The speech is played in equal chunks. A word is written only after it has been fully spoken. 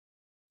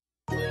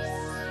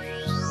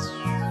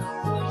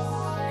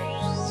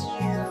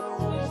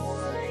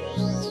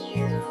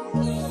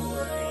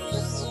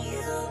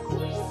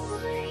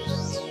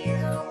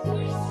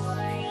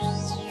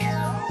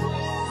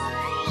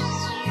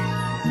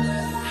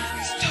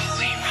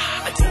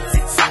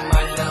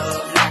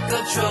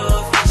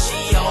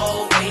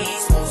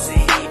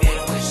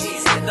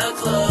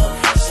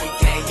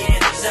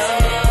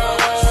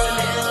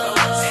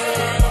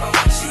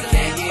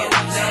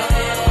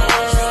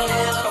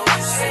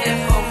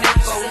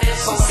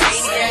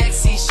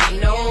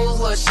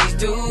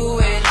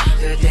doing.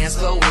 The dance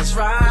floor is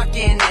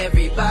rocking,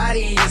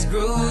 everybody is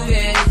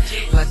grooving.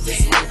 But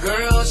this one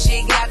girl,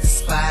 she got the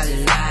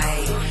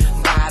spotlight.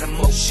 By the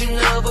motion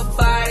of her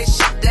body,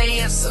 she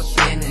dance up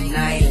in the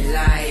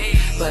nightlight.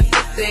 But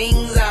the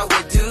things I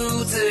would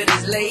do to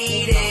this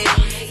lady,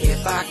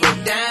 if I go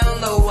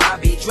down low, I'll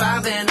be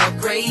driving her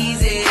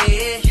crazy.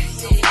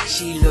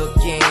 She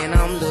looking,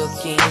 I'm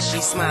looking,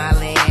 she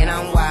smiling,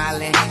 I'm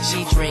wildin'.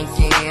 She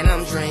drinking,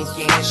 I'm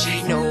drinking,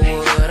 she know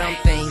what I'm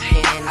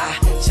thinking. I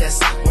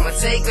just wanna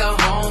take her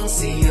home,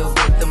 see her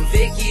with them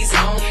Vickies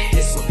on.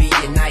 This will be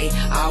a night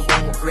I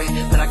won't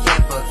regret, but I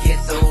can't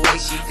forget the way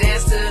she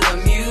danced to the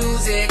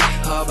music.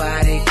 Her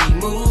body keep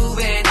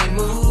moving and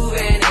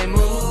moving and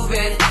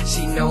moving.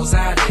 She knows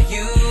how to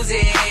use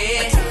it.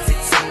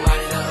 Addicted to my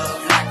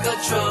love like a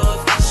drug.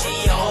 She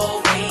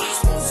always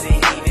wants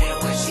it even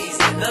when she's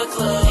in the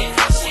club.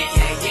 She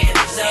can't get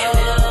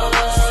enough.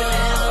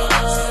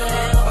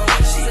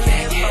 She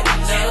can't get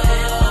enough.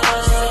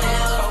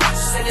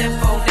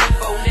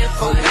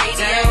 Hold it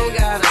down,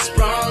 got her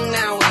sprung,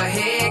 now her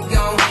head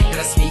gone. Got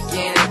her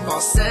speaking in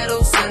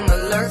falsetto,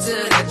 similar to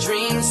that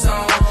dream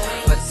song.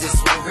 But this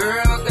one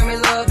girl got me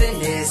loving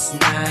this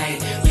night.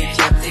 We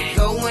kept it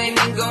going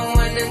and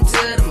going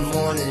into the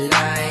morning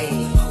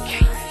light.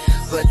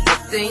 But the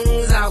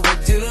things I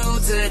would do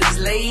to this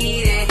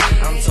lady,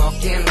 I'm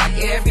talking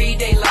like every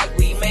day, like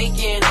we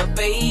making a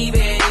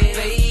baby.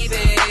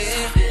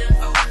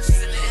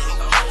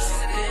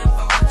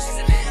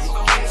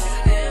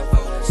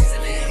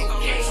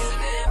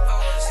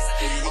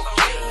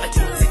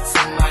 Addicted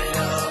to my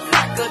love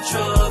like a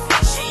drug.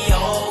 She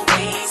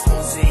always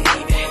wants it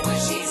even when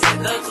she's in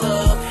the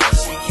club.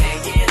 She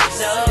can't get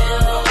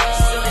enough.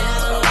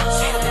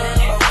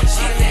 She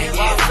can't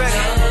get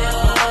enough.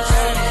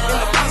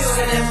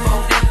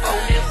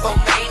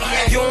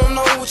 You don't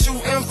know what you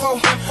info.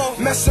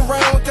 Messing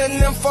around with that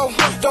info.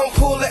 Don't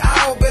pull it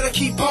out, better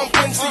keep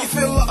pumping till you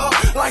fill her up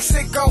like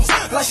sickos.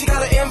 Like she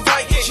got an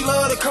invite, she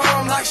love to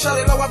come. Like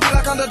Shawty low, I be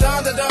like under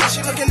dun.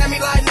 She looking at me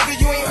like,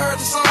 nigga, you ain't heard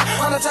the song.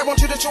 I'm the type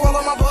want you to chew all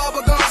of my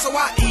bubble gum. So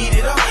I eat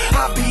it up,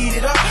 I beat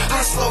it up,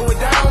 I slow it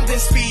down, then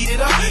speed it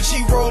up.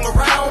 She roll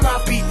around,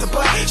 I beat the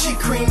butt. She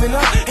creaming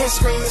up and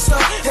screaming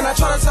stuff. And I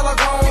try to tell her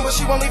gone, but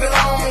she won't leave it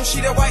alone. And she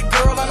that white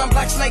girl and I'm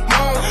black snake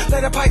moan.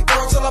 Let her pipe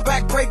girl till her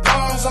back break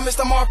bones. I'm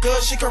Mr.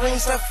 Marcus, she Kareem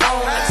step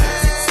phone.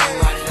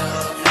 My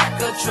love like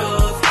a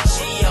drug.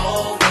 She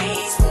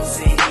always wants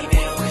it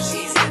even when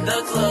she's in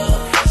the club.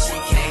 She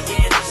can't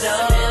get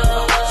enough.